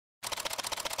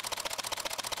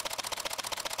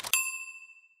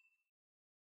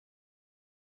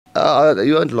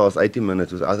You won't last 80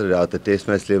 minutes without a doubt. The test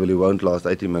match level, you won't last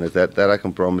 80 minutes. That I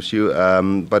can promise you.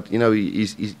 But you know, he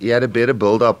had a better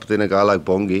build-up than a guy like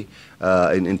Bongi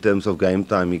in terms of game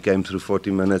time. He came through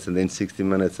 40 minutes and then 60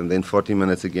 minutes and then 40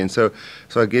 minutes again. So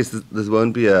I guess this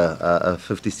won't be a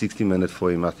 50-60 minute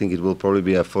for him. I think it will probably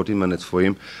be a 40 minutes for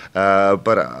him.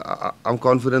 But I'm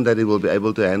confident that he will be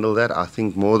able to handle that. I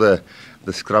think more the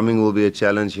scrumming will be a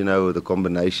challenge, you know, the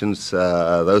combinations,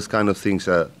 those kind of things.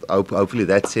 Hopefully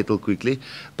that settle quickly.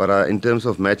 But in terms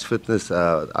of match fitness,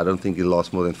 I don't think he'll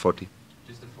last more than 40.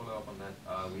 Just to follow up on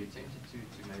that, were you tempted to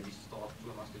maybe start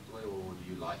Thomas du Toit, or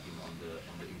do you like him on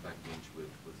the impact bench with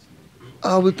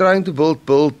Simon? We're trying to build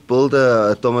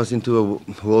Thomas into a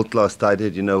world-class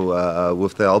tighthead. You know,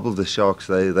 with the help of the Sharks,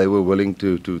 they were willing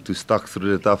to stuck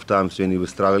through the tough times when he was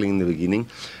struggling in the beginning.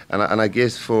 And I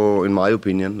guess, in my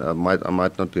opinion, I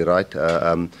might not be right.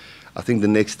 I think the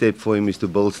next step for him is to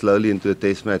build slowly into a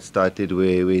test match tighthead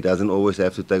where he doesn't always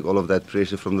have to take all of that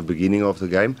pressure from the beginning of the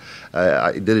game.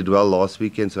 He did it well last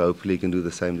weekend, so hopefully he can do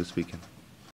the same this weekend.